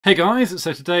Hey guys,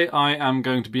 so today I am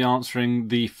going to be answering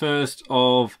the first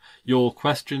of your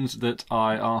questions that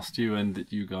I asked you and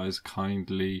that you guys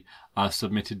kindly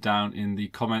submitted down in the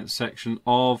comments section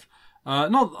of,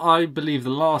 not I believe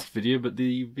the last video, but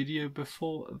the video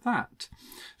before that.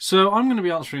 So I'm going to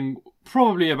be answering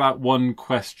probably about one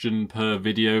question per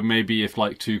video. Maybe if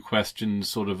like two questions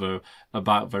sort of are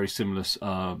about very similar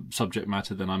subject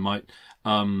matter, then I might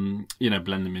blend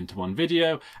them into one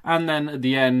video, and then at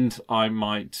the end I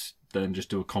might then just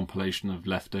do a compilation of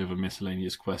leftover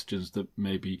miscellaneous questions that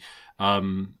maybe are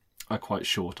quite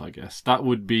short. I guess that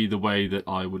would be the way that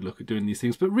I would look at doing these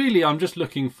things, but really I'm just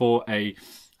looking for a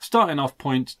starting off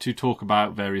point to talk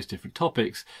about various different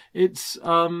topics. It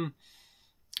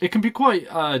can be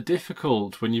quite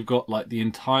difficult when you've got like the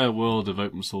entire world of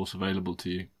open source available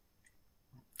to you,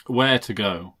 where to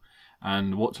go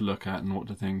and what to look at and what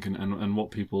to think and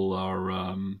what people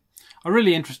are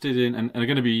really interested in and are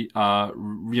going to be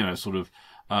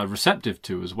receptive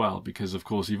to as well, because of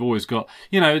course you've always got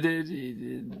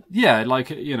it's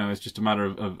just a matter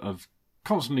of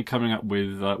constantly coming up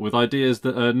with ideas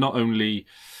that are not only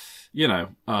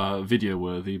video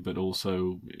worthy but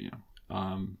also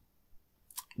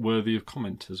worthy of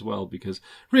comment as well, because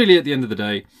really at the end of the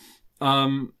day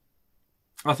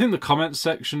I think the comments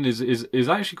section is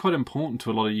actually quite important to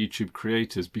a lot of YouTube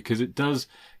creators, because it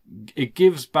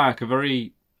gives back a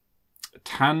very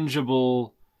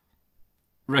tangible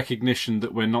recognition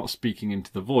that we're not speaking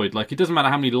into the void. Like, it doesn't matter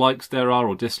how many likes there are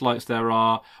or dislikes there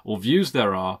are or views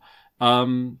there are.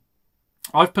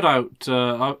 I've put out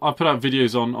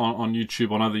videos on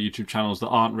YouTube, on other YouTube channels that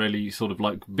aren't really sort of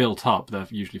like built up. They're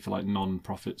usually for like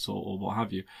non-profits or what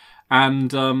have you.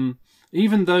 And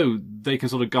even though they can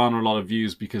sort of garner a lot of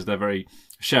views because they're very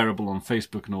shareable on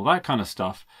Facebook and all that kind of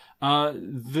stuff,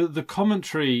 the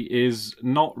commentary is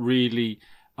not really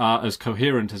as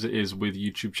coherent as it is with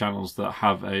YouTube channels that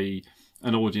have an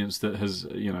audience that has,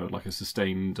 like a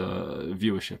sustained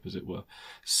viewership, as it were.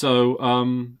 So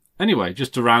anyway,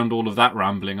 just to round all of that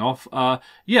rambling off,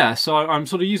 so I'm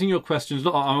sort of using your questions.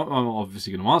 I'm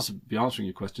obviously going to be answering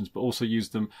your questions, but also use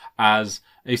them as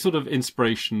a sort of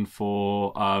inspiration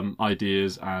for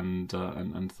ideas and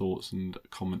thoughts and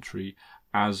commentary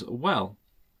as well.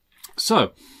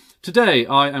 So today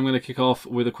I am going to kick off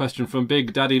with a question from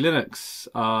Big Daddy Linux.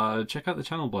 Check out the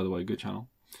channel, by the way, good channel.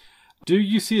 Do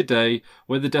you see a day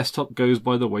where the desktop goes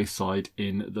by the wayside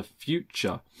in the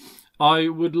future? I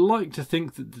would like to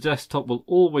think that the desktop will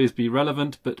always be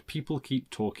relevant, but people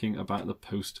keep talking about the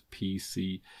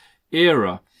post-PC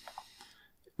era.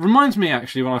 Reminds me,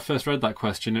 actually, when I first read that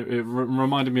question, it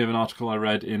reminded me of an article I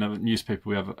read in a newspaper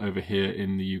we have over here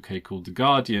in the UK called The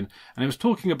Guardian, and it was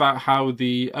talking about how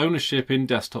the ownership in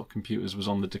desktop computers was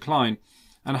on the decline,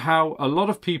 and how a lot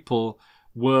of people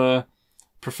were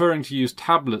preferring to use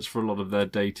tablets for a lot of their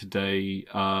day-to-day,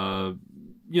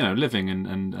 living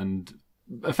and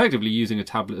effectively using a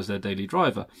tablet as their daily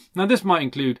driver. Now, this might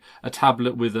include a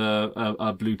tablet with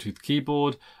a Bluetooth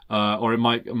keyboard, or it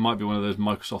might be one of those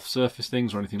Microsoft Surface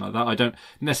things or anything like that. I don't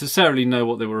necessarily know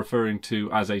what they were referring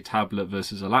to as a tablet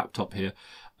versus a laptop here.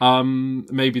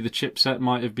 Maybe the chipset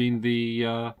might have been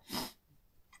the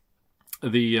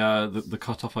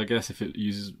cutoff, I guess, if it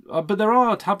uses. But there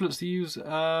are tablets that use.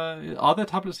 Are there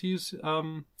tablets that use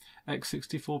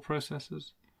x64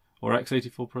 processors? Or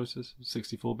x84 processors,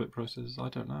 64-bit processors. I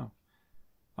don't know.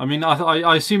 I mean,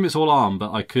 I assume it's all ARM,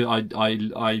 but I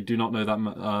do not know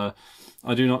that.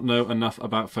 I do not know enough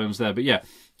about phones there. But yeah,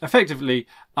 effectively,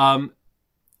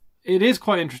 it is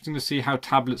quite interesting to see how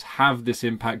tablets have this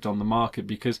impact on the market,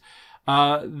 because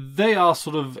they are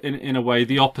sort of in a way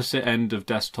the opposite end of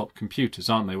desktop computers,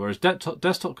 aren't they? Whereas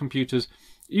desktop computers,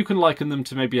 you can liken them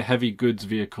to maybe a heavy goods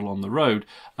vehicle on the road,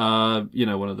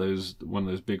 one of those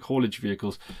big haulage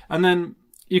vehicles. And then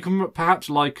you can perhaps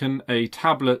liken a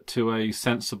tablet to a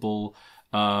sensible,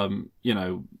 hatchback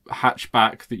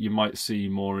that you might see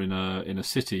more in a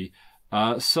city.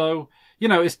 So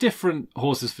it's different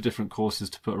horses for different courses,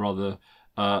 to put a rather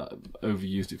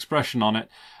overused expression on it.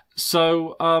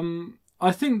 So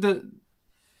I think that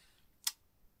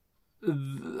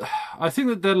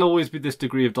there'll always be this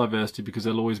degree of diversity, because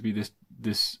there'll always be this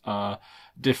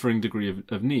differing degree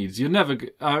of needs. You're never.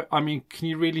 I mean, can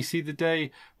you really see the day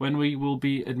when we will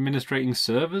be administrating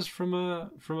servers from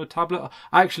a tablet?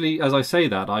 Actually, as I say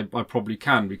that, I probably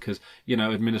can, because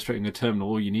administrating a terminal,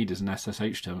 all you need is an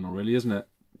SSH terminal, really, isn't it?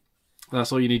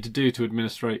 That's all you need to do to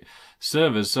administrate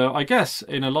servers. So I guess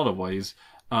in a lot of ways,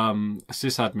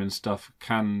 sysadmin stuff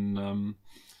can.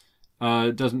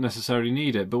 Doesn't necessarily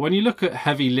need it. But when you look at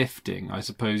heavy lifting, I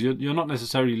suppose you're not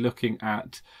necessarily looking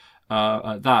at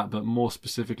at that, but more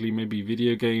specifically maybe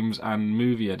video games and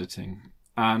movie editing.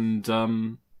 And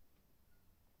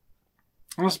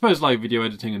I suppose like video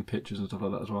editing and pictures and stuff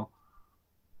like that as well.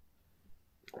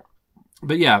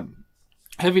 But yeah,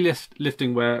 heavy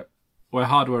lifting where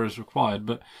hardware is required.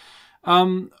 But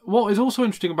what is also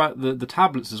interesting about the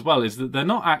tablets as well is that they're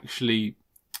not actually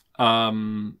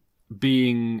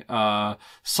being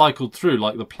cycled through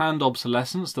like the planned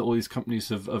obsolescence that all these companies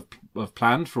have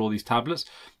planned for all these tablets.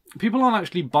 People aren't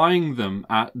actually buying them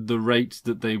at the rate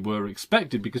that they were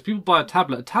expected, because people buy a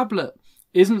tablet. A tablet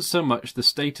isn't so much the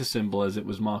status symbol as it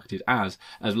was marketed as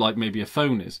like maybe a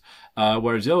phone is.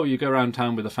 Whereas, you go around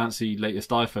town with a fancy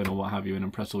latest iPhone or what have you and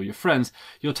impress all your friends.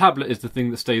 Your tablet is the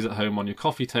thing that stays at home on your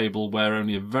coffee table where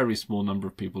only a very small number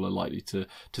of people are likely to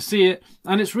see it.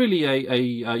 And it's really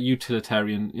a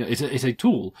utilitarian, it's a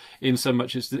tool in so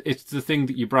much it's the thing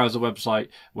that you browse a website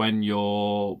when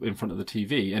you're in front of the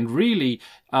TV. And really,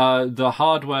 the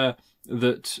hardware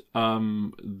that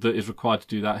is required to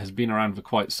do that has been around for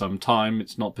quite some time.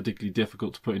 It's not particularly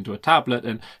difficult to put into a tablet,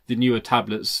 and the newer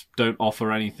tablets don't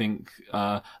offer anything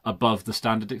above the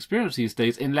standard experience these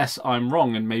days, unless I'm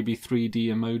wrong and maybe 3D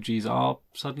emojis are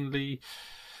suddenly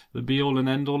the be all and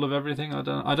end all of everything. I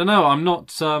don't know. I'm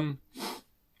not.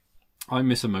 I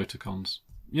miss emoticons.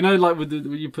 Like with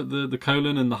you put the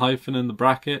colon and the hyphen and the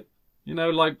bracket.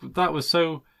 Like that was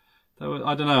so.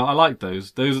 I don't know. I like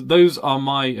those. Those are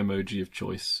my emoji of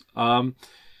choice.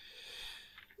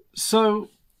 So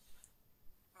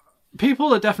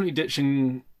people are definitely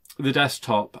ditching the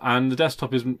desktop, and the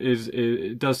desktop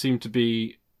it does seem to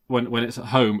be when it's at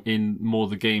home in more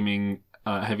the gaming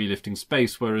heavy lifting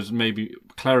space, whereas maybe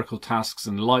clerical tasks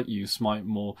and light use might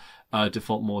more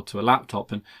default more to a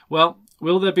laptop. And well,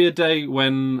 will there be a day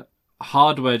when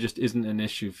hardware just isn't an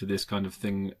issue for this kind of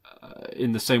thing,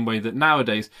 in the same way that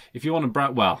nowadays, if you want to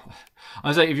browse,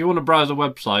 if you want to browse a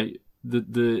website,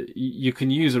 you can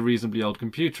use a reasonably old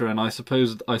computer, and I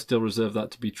suppose I still reserve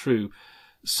that to be true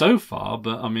so far.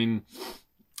 But I mean,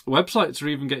 websites are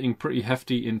even getting pretty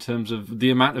hefty in terms of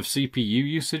the amount of CPU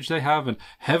usage they have, and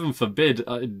heaven forbid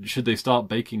should they start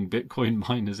baking Bitcoin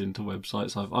miners into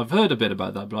websites. I've heard a bit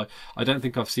about that, but I don't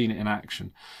think I've seen it in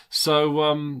action.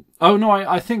 So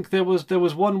I think there was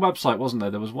one website, wasn't there?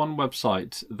 There was one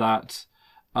website that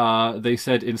they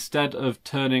said instead of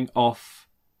turning off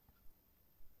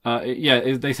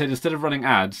they said instead of running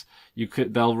ads, they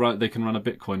can run a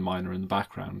Bitcoin miner in the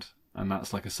background. And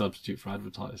that's like a substitute for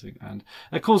advertising. And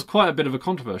it caused quite a bit of a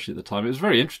controversy at the time. It was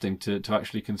very interesting to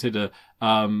actually consider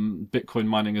Bitcoin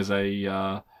mining as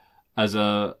that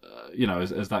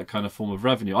kind of form of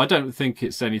revenue. I don't think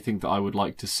it's anything that I would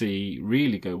like to see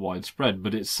really go widespread,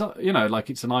 but it's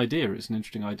it's an idea. It's an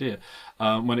interesting idea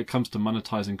when it comes to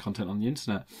monetizing content on the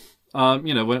internet.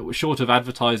 Short of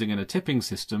advertising and a tipping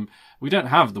system, we don't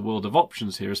have the world of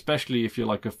options here, especially if you're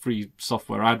like a free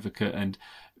software advocate, and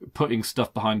putting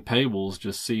stuff behind paywalls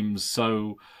just seems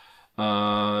so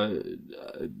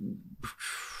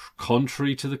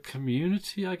contrary to the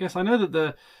community, I guess. I know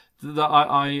that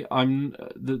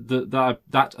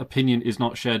that opinion is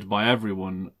not shared by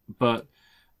everyone, but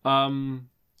I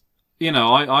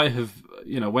have,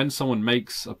 when someone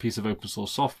makes a piece of open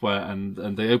source software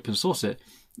and they open source it,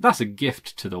 that's a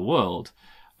gift to the world.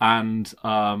 And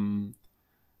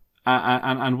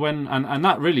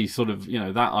that really sort of,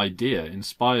 that idea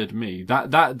inspired me.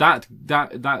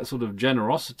 That sort of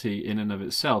generosity in and of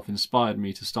itself inspired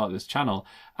me to start this channel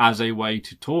as a way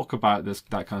to talk about that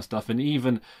kind of stuff. And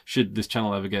even should this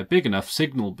channel ever get big enough,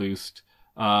 signal boost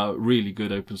really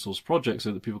good open source projects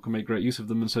so that people can make great use of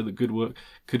them, and so that good work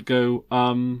can go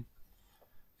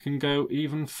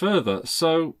even further.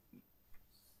 So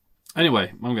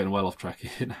anyway, I'm getting well off track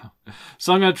here now.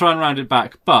 So I'm going to try and round it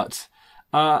back, but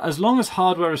as long as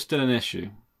hardware is still an issue,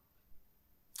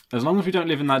 as long as we don't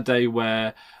live in that day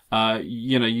where,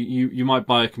 you might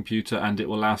buy a computer and it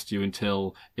will last you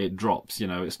until it drops.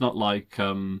 It's not like,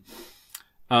 well,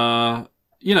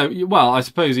 I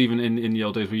suppose even in the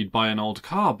old days where you'd buy an old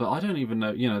car, but I don't even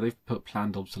know, they've put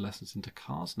planned obsolescence into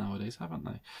cars nowadays, haven't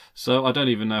they? So I don't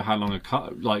even know how long a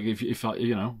car, like if I,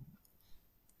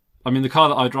 I mean, the car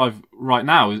that I drive right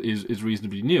now is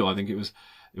reasonably new. I think it was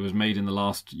made in the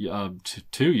last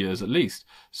 2 years at least.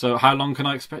 So how long can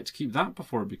I expect to keep that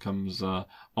before it becomes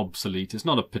obsolete? It's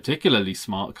not a particularly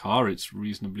smart car. It's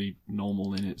reasonably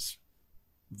normal in its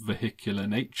vehicular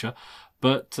nature.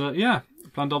 But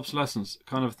planned obsolescence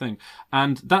kind of thing.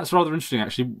 And that's rather interesting,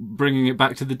 actually, bringing it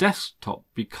back to the desktop,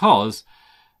 because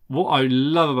what I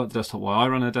love about the desktop, why I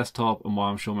run a desktop and why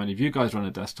I'm sure many of you guys run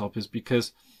a desktop, is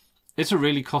because it's a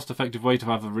really cost-effective way to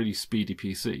have a really speedy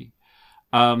PC.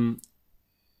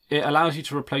 it allows you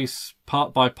to replace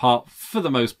part by part for the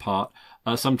most part.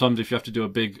 Sometimes if you have to do a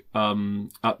big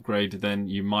upgrade, then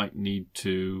you might need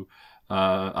to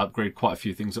upgrade quite a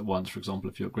few things at once. For example,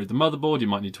 if you upgrade the motherboard, you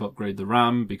might need to upgrade the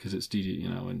RAM because it's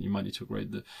and you might need to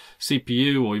upgrade the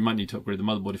CPU, or you might need to upgrade the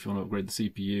motherboard if you want to upgrade the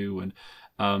CPU,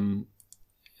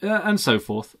 and so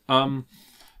forth.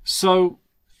 So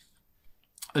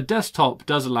a desktop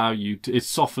does allow you to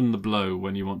soften the blow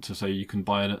when you want to say you can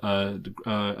buy a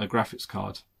graphics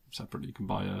card separately. You can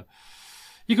buy a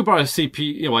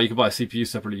CPU. Well, you can buy a CPU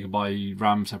separately. You can buy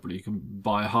RAM separately. You can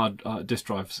buy a hard disk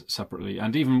drive separately.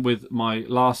 And even with my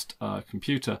last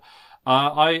computer,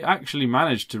 I actually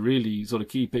managed to really sort of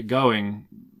keep it going,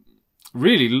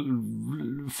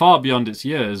 really far beyond its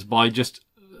years by just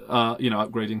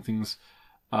upgrading things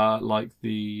like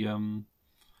the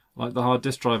hard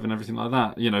disk drive and everything like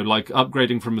that. Like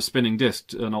upgrading from a spinning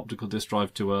disk, an optical disk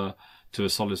drive, to a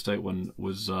solid state one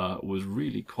was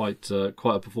really quite a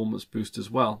performance boost as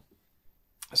well.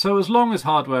 So as long as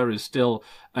hardware is still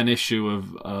an issue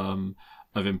of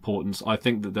importance, I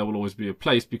think that there will always be a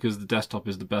place, because the desktop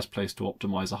is the best place to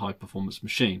optimize a high performance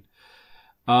machine.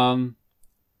 But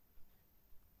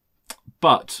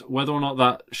whether or not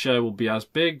that share will be as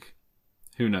big,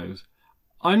 who knows?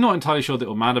 I'm not entirely sure that it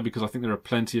will matter, because I think there are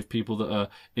plenty of people that are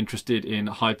interested in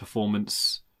high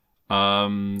performance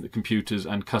computers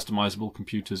and customizable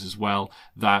computers as well,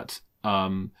 that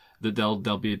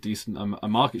there'll be a decent a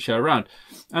market share around.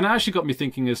 And it actually got me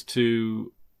thinking as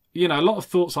to, a lot of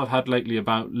thoughts I've had lately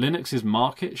about Linux's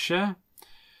market share,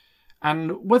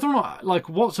 and whether or not, like,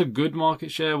 what's a good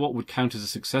market share, what would count as a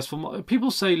successful.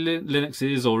 People say Linux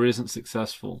is or isn't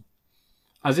successful,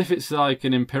 as if it's like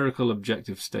an empirical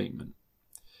objective statement.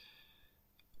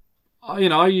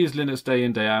 I use Linux day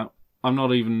in, day out. I'm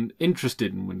not even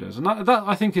interested in Windows. And that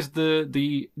I think is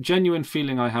the genuine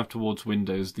feeling I have towards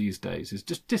Windows these days, is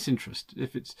just disinterest.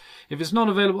 If it's not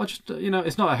available,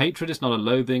 it's not a hatred, it's not a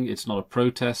loathing, it's not a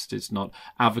protest, it's not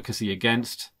advocacy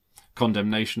against,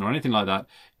 condemnation or anything like that.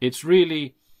 It's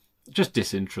really just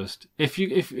disinterest. If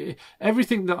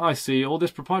everything that I see, all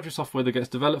this proprietary software that gets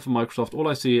developed for Microsoft, all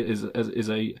I see is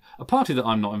a party that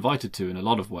I'm not invited to in a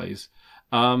lot of ways.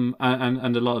 And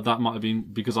a lot of that might have been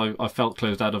because I felt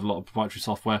closed out of a lot of proprietary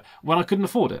software when I couldn't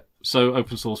afford it. So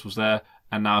open source was there,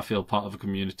 and now I feel part of a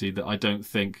community that I don't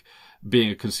think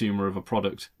being a consumer of a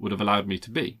product would have allowed me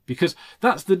to be. Because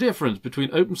that's the difference between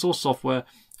open source software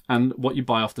and what you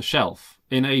buy off the shelf.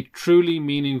 In a truly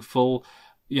meaningful,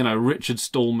 Richard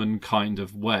Stallman kind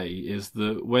of way, is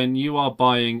that when you are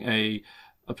buying a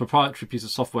proprietary piece of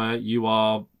software, you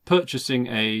are purchasing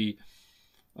a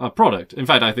product. In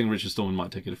fact, I think Richard Stallman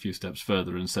might take it a few steps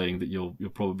further in saying that you're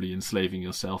probably enslaving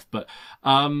yourself. But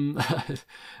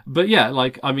yeah,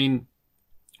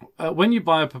 when you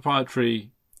buy a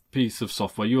proprietary piece of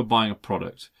software, you are buying a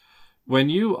product. When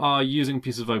you are using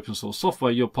pieces of open source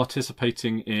software, you're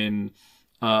participating in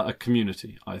a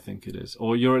community, I think it is,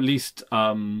 or you're at least,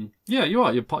 you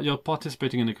are. You're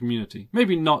participating in a community.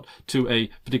 Maybe not to a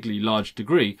particularly large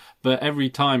degree, but every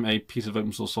time a piece of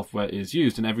open source software is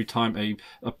used, and every time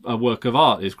a work of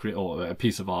art is created, or a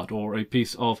piece of art, or a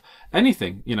piece of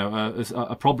anything,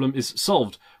 a problem is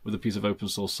solved with a piece of open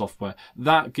source software,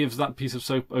 that gives that piece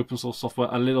of open source software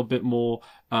a little bit more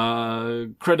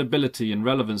credibility and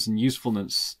relevance and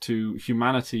usefulness to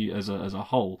humanity as a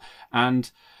whole. And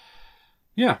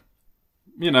yeah,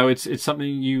 it's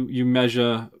something you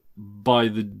measure by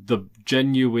the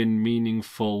genuine,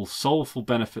 meaningful, soulful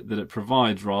benefit that it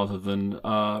provides, rather than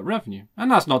revenue.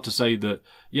 And that's not to say that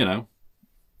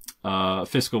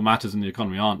fiscal matters in the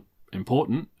economy aren't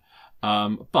important,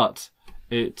 but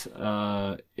it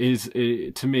is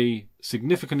to me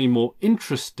significantly more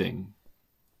interesting.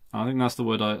 I think that's the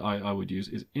word I would use,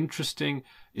 is interesting,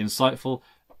 insightful,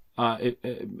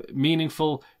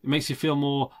 meaningful. It makes you feel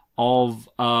more of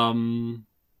how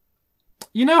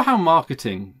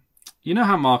marketing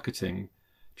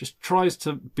just tries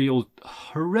to be all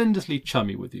horrendously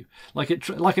chummy with you, like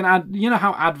an ad.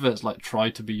 How adverts try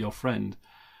to be your friend.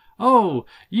 Oh,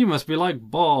 you must be like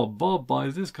Bob. Bob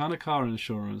buys this kind of car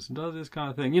insurance and does this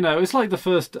kind of thing. It's like the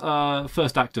first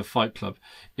act of Fight Club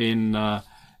in that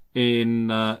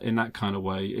kind of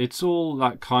way. It's all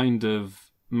that kind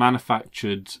of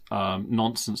manufactured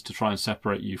nonsense to try and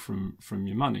separate you from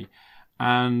your money,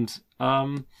 and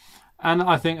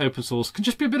I think open source can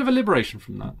just be a bit of a liberation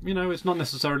from that. It's not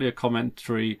necessarily a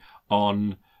commentary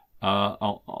on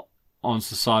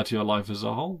society or life as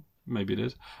a whole. Maybe it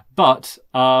is, but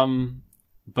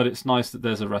it's nice that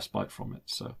there's a respite from it.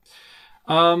 So,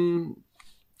 and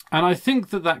I think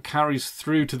that carries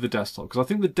through to the desktop, because I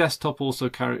think the desktop also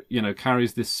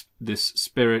carries this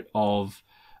spirit of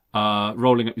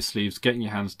rolling up your sleeves, getting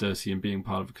your hands dirty, and being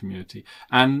part of a community.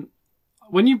 And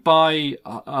when you buy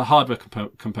hardware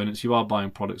components, you are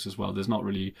buying products as well. There's not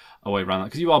really a way around that,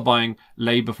 because you are buying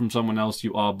labor from someone else,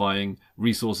 you are buying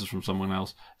resources from someone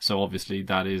else. So obviously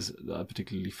that is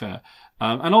particularly fair.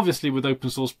 And obviously with open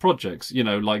source projects, you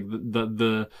know, like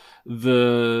the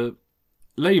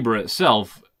labor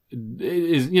itself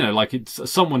is, you know, like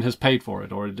it's someone has paid for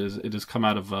it, or it has come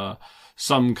out of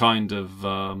some kind of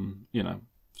you know,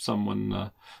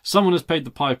 someone has paid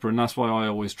the piper, and that's why I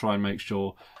always try and make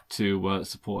sure to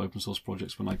support open source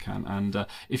projects when I can. And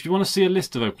if you want to see a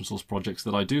list of open source projects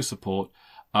that I do support,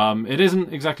 it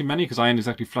isn't exactly many because I ain't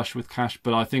exactly flush with cash,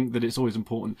 but I think that it's always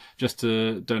important just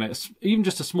to donate even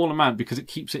just a small amount, because it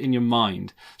keeps it in your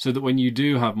mind, so that when you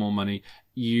do have more money,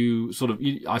 you sort of,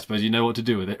 I suppose you know what to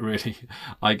do with it, really.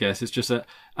 I guess it's just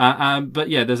but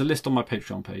yeah, there's a list on my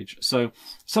Patreon page. So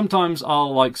sometimes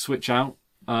I'll like switch out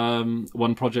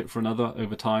one project for another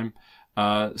over time.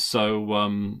 So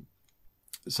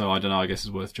I don't know, I guess it's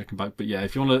worth checking back. But yeah,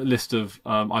 if you want a list of,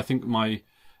 I'm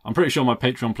pretty sure my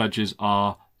Patreon pledges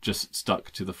are just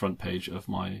stuck to the front page of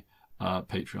my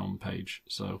Patreon page.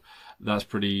 So that's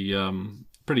pretty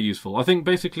useful. I think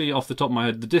basically off the top of my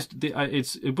head,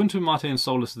 it's Ubuntu, Mate and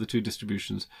Solus are the two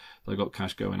distributions that I got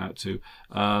cash going out to.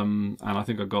 And I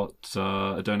think I got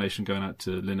a donation going out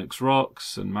to Linux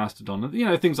Rocks and Mastodon, you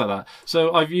know, things like that.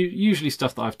 So I've usually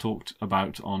stuff that I've talked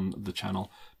about on the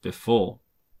channel before.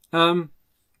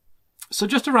 So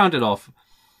just to round it off,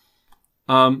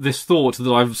 this thought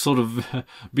that I've sort of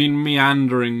been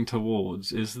meandering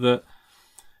towards is that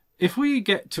if we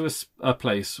get to a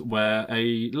place where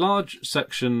a large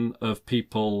section of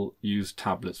people use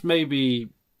tablets, maybe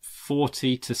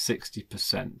 40 to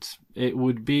 60%, it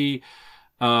would be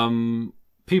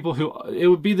it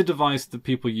would be the device that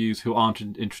people use who aren't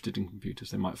interested in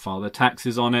computers. They might file their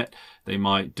taxes on it, they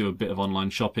might do a bit of online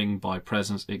shopping, buy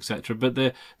presents, etc. But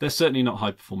they're certainly not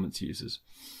high performance users.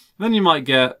 Then you might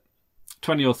get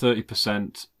 20 or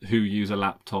 30% who use a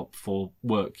laptop for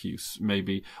work use,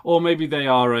 maybe. Or maybe they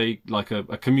are a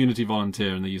community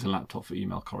volunteer and they use a laptop for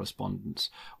email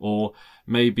correspondence. Or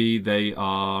maybe they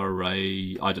are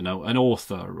an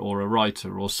author or a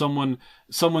writer, or someone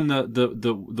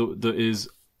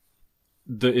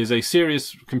that is a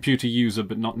serious computer user,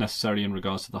 but not necessarily in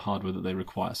regards to the hardware that they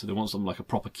require. So they want something like a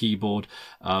proper keyboard,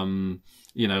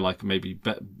 you know, like maybe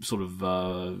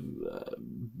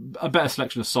a better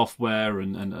selection of software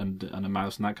and a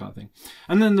mouse and that kind of thing.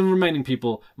 And then the remaining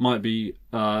people might be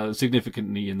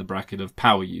significantly in the bracket of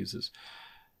power users.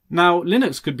 Now,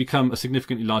 Linux could become a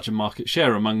significantly larger market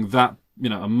share among that, you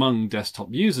know, among desktop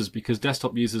users, because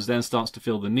desktop users then starts to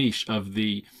fill the niche of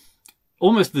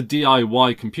almost the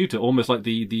DIY computer, almost like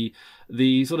the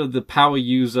sort of the power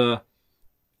user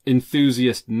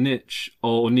enthusiast niche,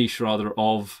 or niche rather,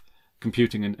 of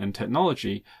computing and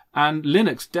technology. And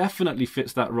Linux definitely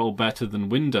fits that role better than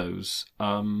Windows,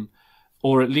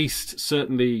 or at least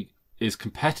certainly is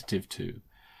competitive to.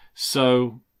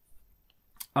 So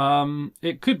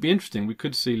it could be interesting. We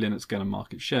could see Linux get a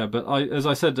market share. But as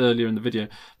I said earlier in the video,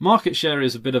 market share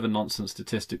is a bit of a nonsense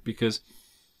statistic, because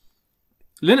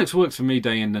Linux works for me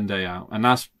day in and day out, and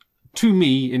that's, to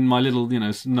me, in my little, you know,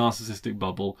 narcissistic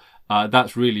bubble,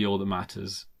 that's really all that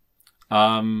matters.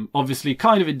 Obviously,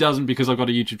 kind of it doesn't, because I've got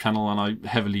a YouTube channel and I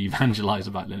heavily evangelize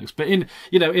about Linux. But in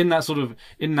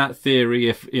that theory,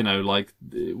 if, you know, like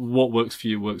what works for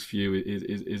you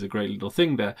is a great little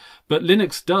thing there. But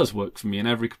Linux does work for me in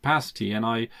every capacity, and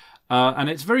and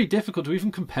it's very difficult to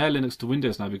even compare Linux to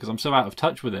Windows now, because I'm so out of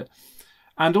touch with it.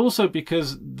 And also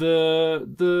because the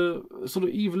sort of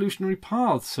evolutionary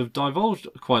paths have diverged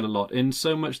quite a lot, in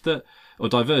so much that, or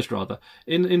diverged rather,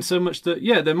 in so much that,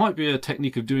 yeah, there might be a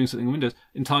technique of doing something in Windows,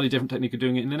 entirely different technique of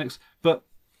doing it in Linux, but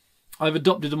I've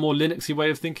adopted a more Linuxy way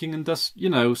of thinking, and thus, you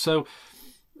know, so,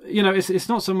 you know, it's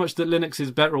not so much that Linux is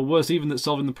better or worse even than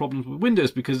solving the problems with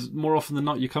Windows, because more often than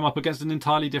not you come up against an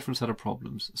entirely different set of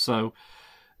problems. So,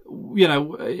 you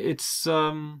know, it's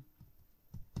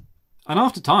and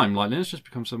after time, like, Linux just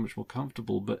becomes so much more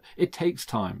comfortable, but it takes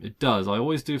time. It does. I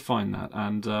always do find that.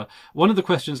 And one of the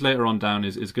questions later on down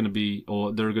is going to be,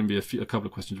 or there are going to be a couple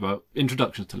of questions about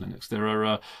introductions to Linux. There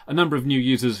are a number of new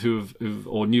users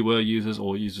or newer users,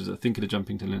 or users that are thinking of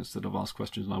jumping to Linux, that have asked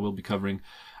questions, and I will be covering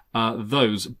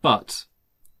those. But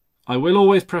I will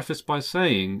always preface by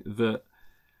saying that,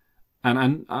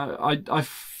 and I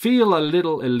feel a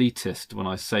little elitist when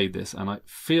I say this, and it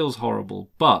feels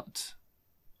horrible, but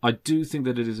I do think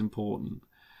that it is important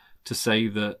to say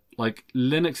that, like,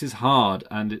 Linux is hard,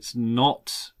 and it's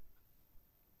not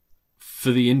for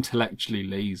the intellectually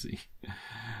lazy.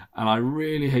 And I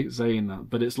really hate saying that,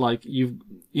 but it's like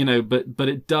but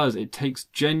it takes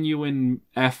genuine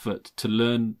effort to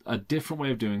learn a different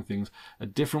way of doing things, a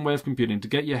different way of computing, to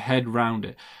get your head round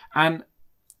it. And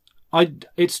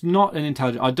it's not an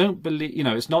intelligent, I don't believe,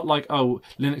 it's not like, oh,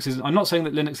 Linux isn't, I'm not saying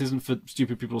that Linux isn't for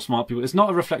stupid people or smart people. It's not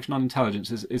a reflection on intelligence.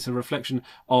 It's a reflection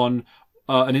on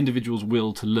an individual's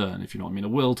will to learn, if you know what I mean, a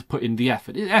will to put in the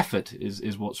effort. Effort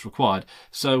is what's required.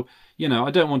 So,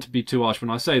 I don't want to be too harsh when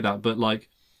I say that, but like,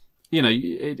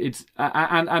 it's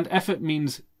and effort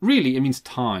means, really, it means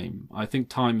time. I think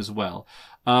time as well.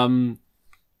 So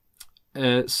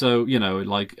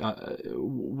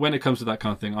when it comes to that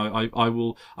kind of thing, I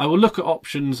will look at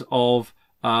options of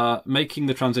making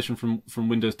the transition from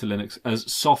Windows to Linux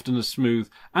as soft and as smooth,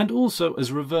 and also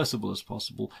as reversible as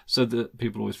possible, so that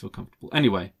people always feel comfortable.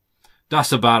 Anyway,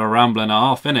 that's about a ramble and a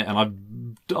half, innit? And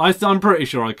I'm pretty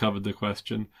sure I covered the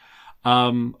question.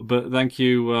 But thank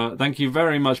you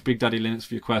very much, Big Daddy Linux,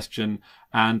 for your question,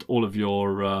 and all of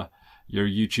your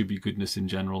YouTubey goodness in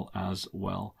general as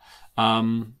well.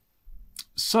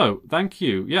 So thank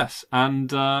you, yes, and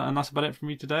that's about it from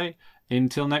me today.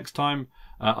 Until next time,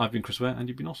 I've been Chris Ware, and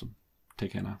you've been awesome.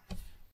 Take care now.